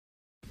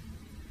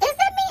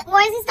Or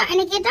is it starting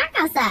to get dark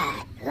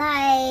outside?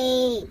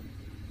 Like,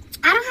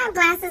 I don't have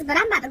glasses, but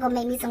I'm about to go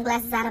make me some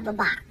glasses out of a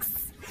box.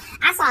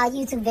 I saw a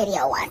YouTube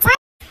video once. Yo,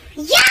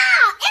 it's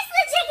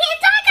legit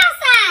getting dark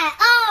outside.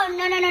 Oh,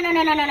 no.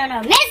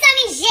 Mes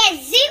amis,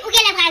 Jésus, ou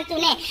qu'elle va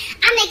tourner.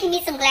 I'm making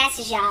me some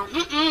glasses, y'all.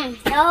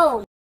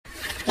 No.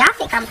 Y'all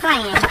think I'm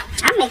playing.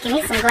 I'm making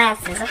me some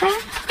glasses, okay?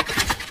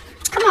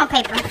 Come on,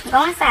 paper.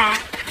 Go inside.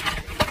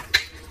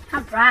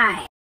 All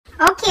right.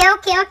 Okay.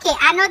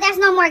 I know there's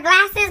no more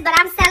glasses, but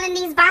I'm selling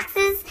these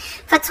boxes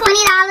for $20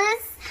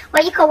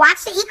 where you can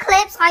watch the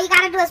eclipse. All you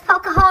gotta do is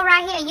poke a hole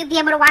right here and you'll be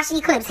able to watch the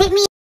eclipse. Hit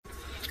me.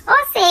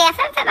 Oh, say, if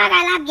I'm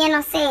bagay la bien,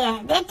 no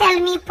say. They tell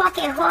me poke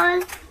a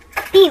hole.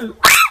 Bim.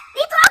 Oh,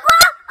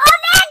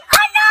 man.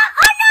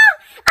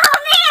 Oh,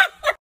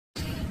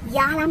 man.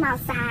 Y'all, I'm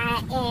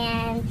outside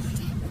and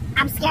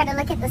I'm scared to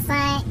look at the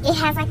sun. It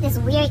has like this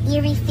weird,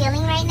 eerie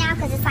feeling right now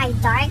because it's like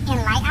dark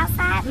and light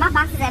outside. My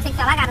boxes are picked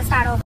up. I gotta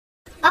start over.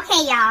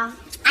 Okay, y'all.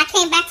 I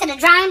came back to the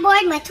drawing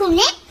board. Mwen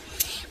tourne.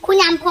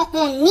 Kounya mpon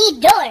un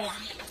needle.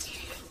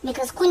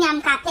 Because kounya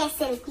mka te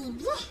selfie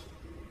bien.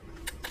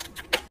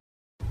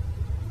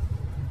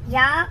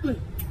 Y'all,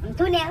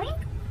 tourne, oui?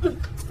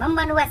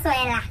 Maman nou so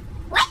e la.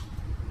 Ouais?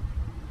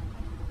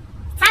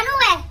 Sa nou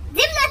e?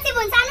 Dim nou ti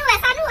moun, sa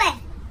nou e?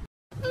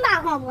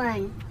 Mba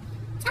kompren.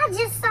 I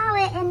just saw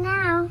it and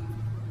now.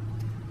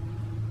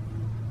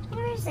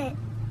 Where is it?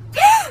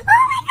 Oh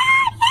my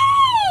God!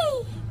 Yay!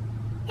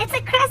 It's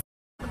a crest.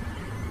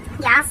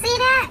 Y'all see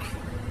that?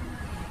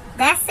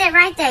 That's it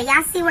right there.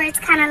 Y'all see where it's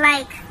kind of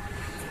like,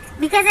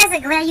 because there's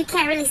a glare, you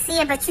can't really see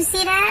it, but you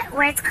see that?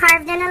 Where it's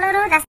carved in a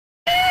little? That's.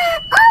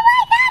 Oh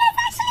my God! It's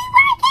actually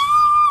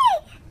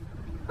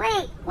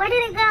working! Wait, where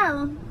did it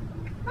go?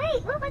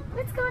 Wait,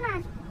 what's going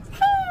on?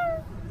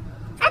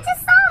 I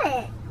just saw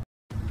it.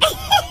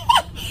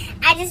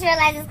 I just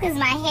realized it's because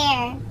my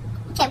hair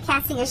kept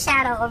casting a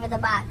shadow over the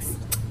box.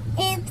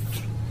 Oops.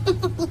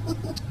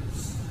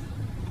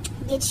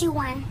 Get you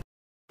one.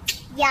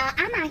 Y'all,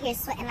 I'm out here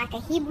sweating like a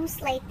Hebrew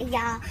slave for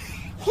y'all.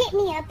 Hit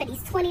me up for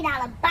these $20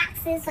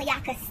 boxes so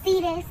y'all can see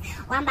this.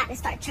 Or I'm about to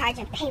start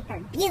charging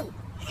pay-per-view.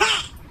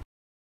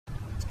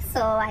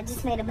 So I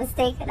just made a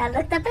mistake and I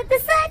looked up at the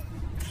sun.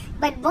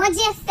 But bon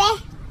Dieu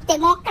fait, t'es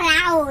mon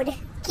cloud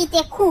qui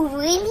te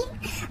couvre.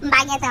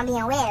 M'bagay tan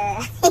bien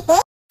well.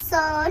 So,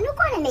 nous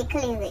gonna make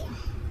clearly.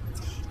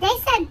 They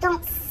said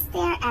don't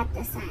stare at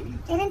the sun.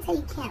 They didn't say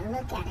you can't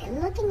look at it.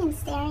 Looking and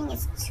staring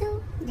is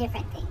two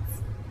different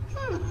things.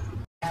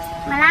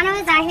 Milano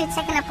is out here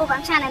checking the poop.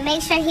 I'm trying to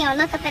make sure he don't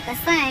look up at the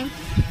sun.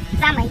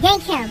 So I'm gonna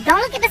yank him.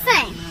 Don't look at the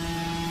sun.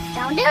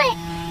 Don't do it.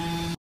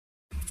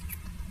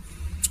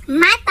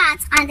 My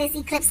thoughts on this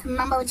eclipse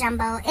mumbo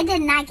jumbo. It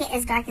did not get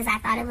as dark as I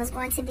thought it was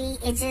going to be.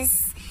 It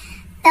just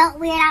felt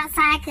weird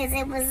outside because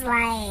it was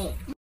like,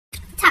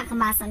 talking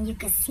about something you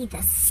could see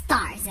the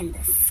stars in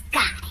the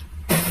sky.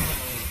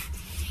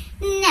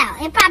 No,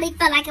 it probably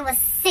felt like it was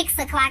 6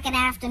 o'clock in the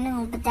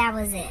afternoon, but that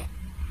was it.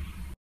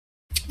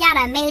 Y'all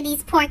done made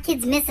these poor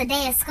kids miss a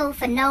day of school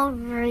for no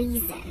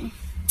reason.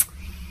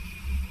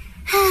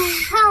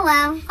 Oh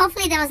well,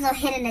 hopefully there was no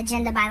hidden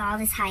agenda by all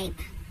this hype.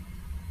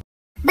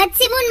 But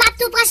si moun m'a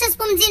tout precious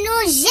pour me dire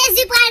nous,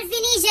 Jésus pral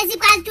fini, Jésus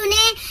pral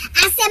tourner,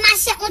 assez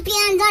marcher on pied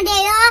en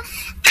dedans.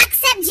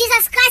 Accept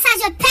Jesus Christ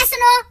as your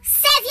personal